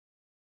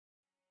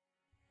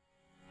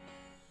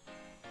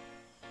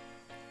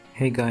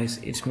Hey guys,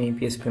 it's me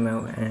PSP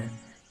and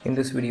in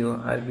this video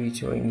I'll be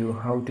showing you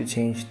how to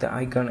change the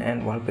icon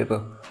and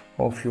wallpaper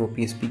of your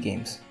PSP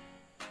games.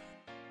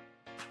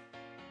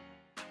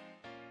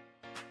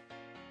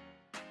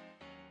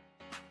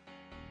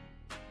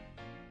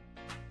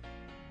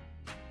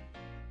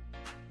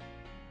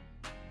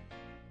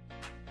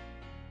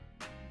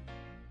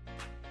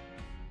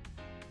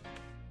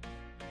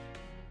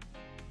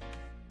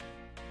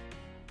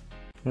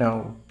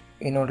 Now,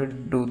 in order to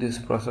do this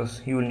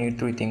process, you will need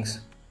three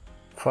things.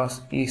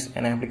 First is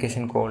an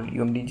application called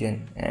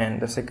UMDGen,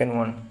 and the second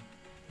one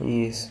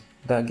is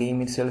the game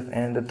itself,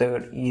 and the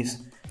third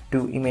is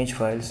two image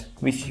files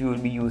which you will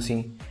be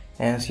using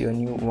as your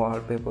new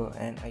wallpaper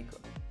and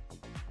icon.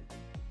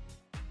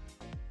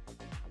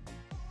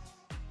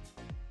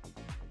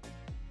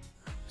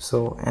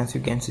 So as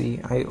you can see,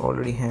 I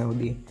already have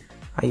the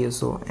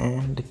ISO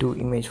and the two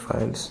image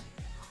files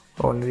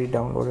already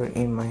downloaded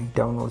in my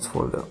downloads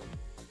folder.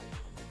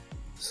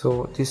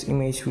 So this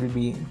image will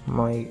be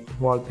my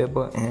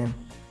wallpaper and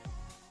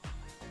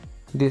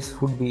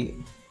this would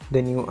be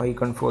the new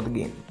icon for the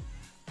game.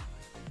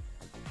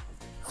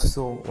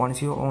 So once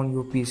you're on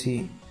your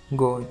PC,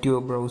 go to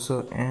your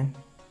browser and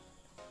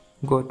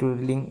go to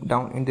the link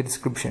down in the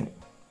description.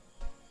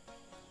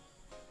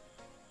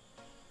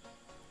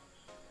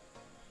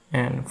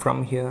 And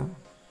from here,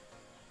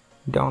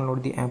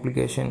 download the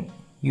application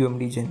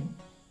UMDGen.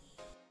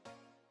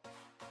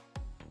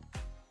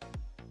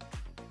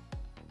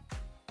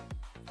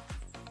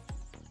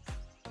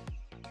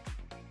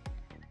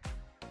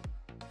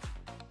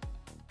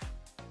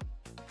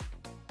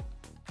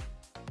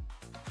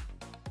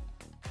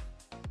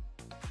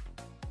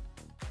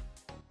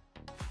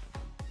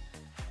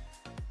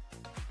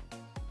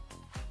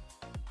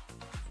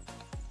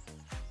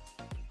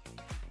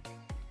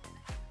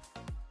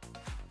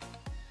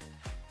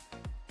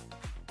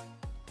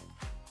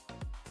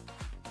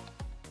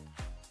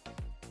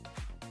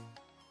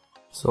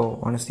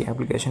 So once the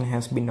application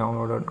has been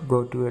downloaded,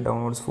 go to your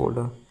downloads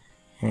folder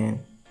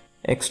and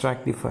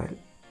extract the file.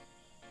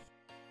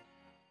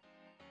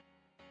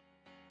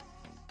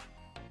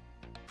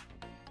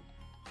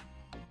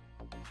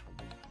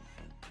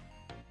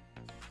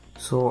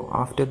 So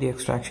after the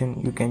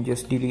extraction, you can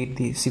just delete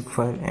the zip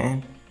file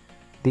and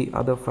the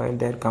other file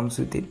that comes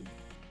with it.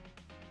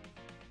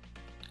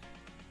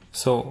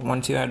 So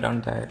once you are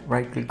done that,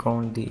 right click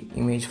on the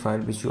image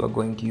file which you are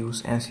going to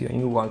use as your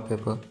new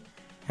wallpaper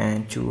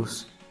and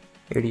choose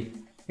edit.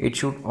 It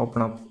should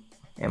open up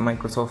a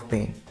Microsoft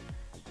Paint,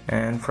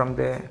 and from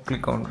there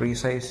click on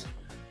resize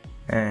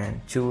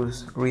and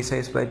choose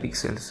resize by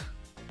pixels.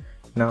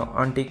 Now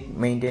untick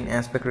maintain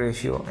aspect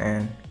ratio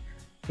and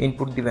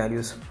input the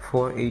values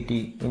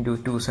 480 into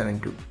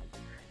 272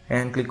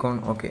 and click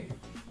on OK.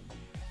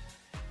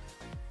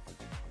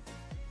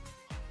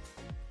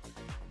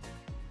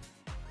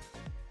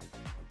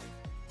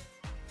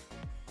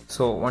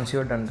 So once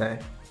you're done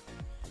that,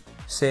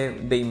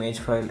 save the image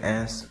file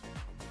as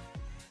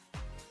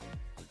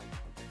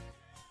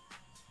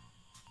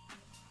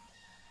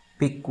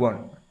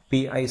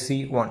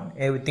PIC1.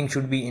 Everything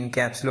should be in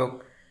caps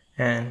lock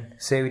and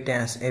save it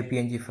as a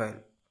PNG file.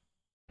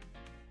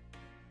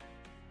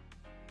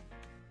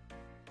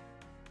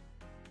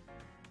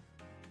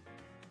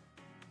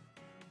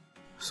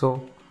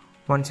 So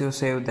once you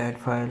save that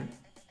file,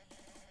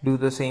 do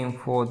the same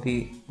for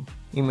the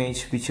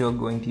image which you are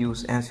going to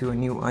use as your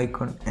new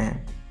icon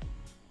and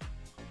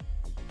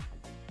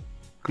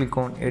click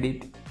on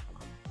edit,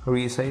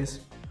 resize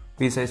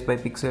by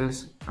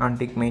pixels,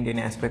 untick maintain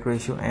aspect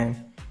ratio and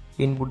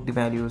input the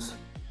values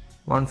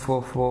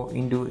 144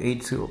 into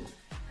 80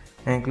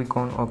 and click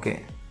on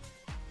OK.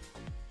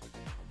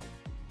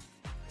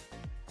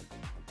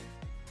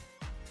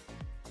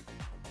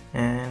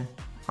 And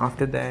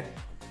after that,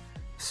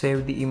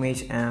 save the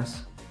image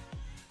as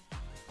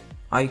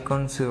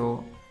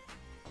icon0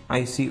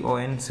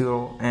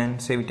 and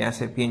save it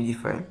as a PNG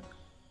file.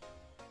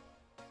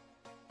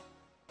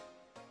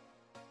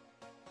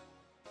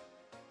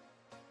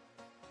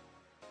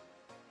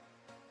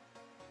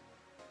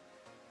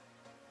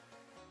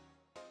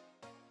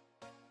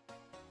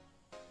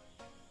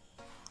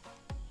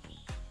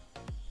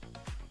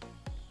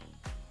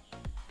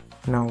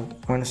 Now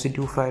once the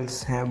two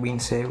files have been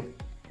saved,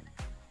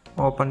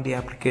 open the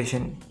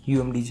application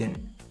UMDGen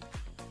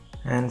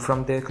and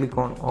from there click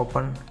on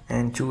open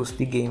and choose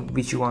the game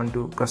which you want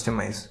to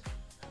customize.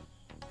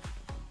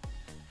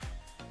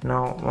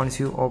 Now once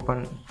you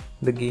open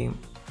the game,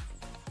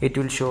 it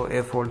will show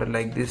a folder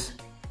like this.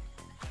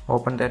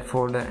 Open that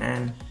folder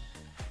and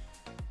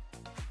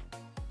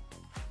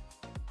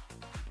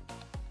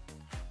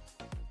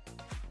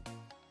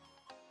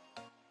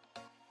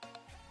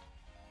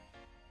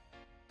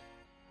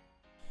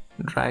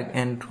drag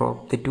and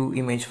drop the two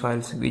image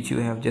files which you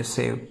have just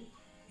saved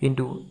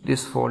into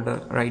this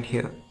folder right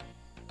here,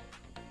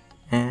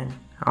 and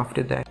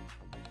after that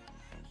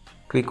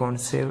click on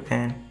save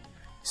and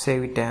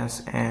save it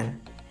as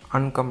an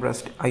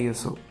uncompressed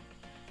ISO.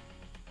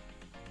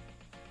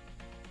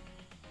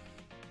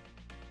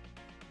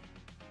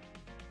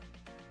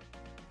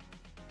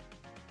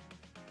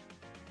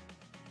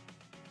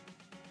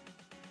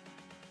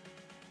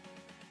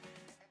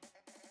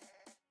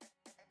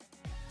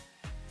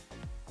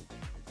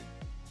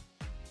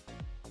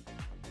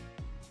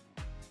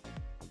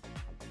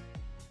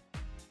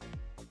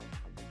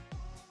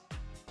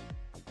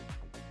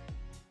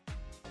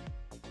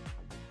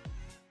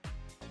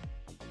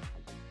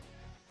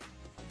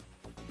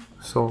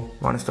 So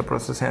once the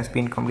process has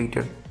been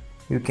completed,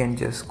 you can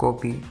just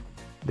copy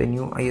the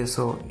new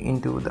ISO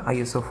into the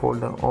ISO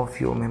folder of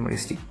your memory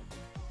stick.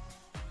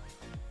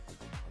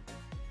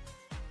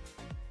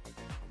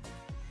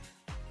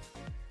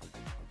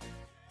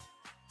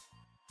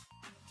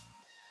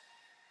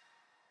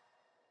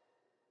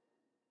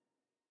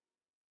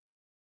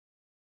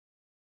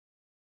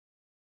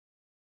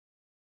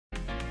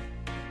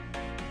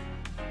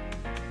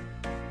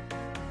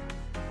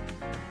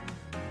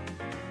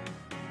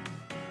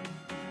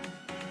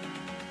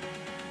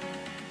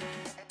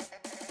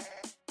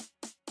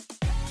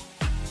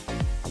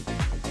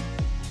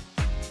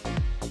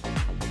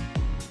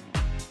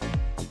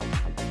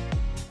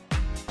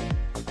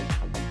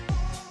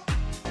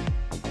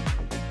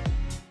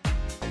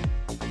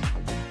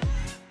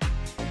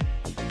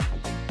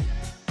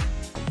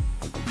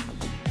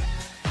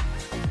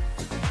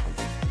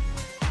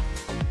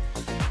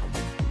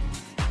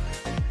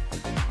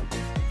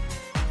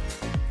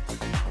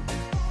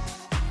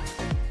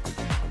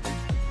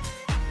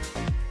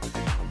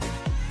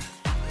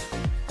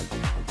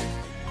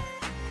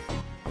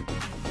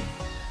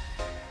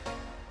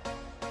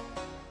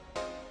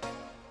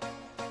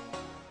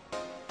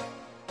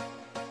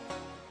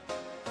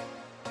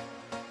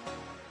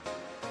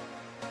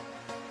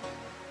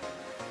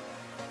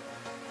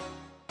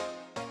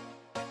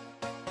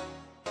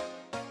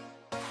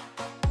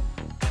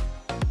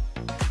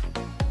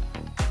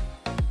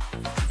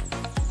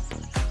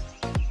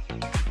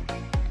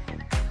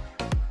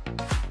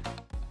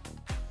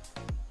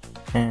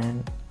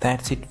 And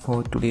that's it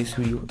for today's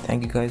video.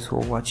 Thank you guys for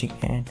watching,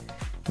 and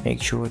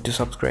make sure to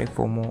subscribe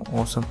for more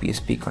awesome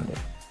PSP content.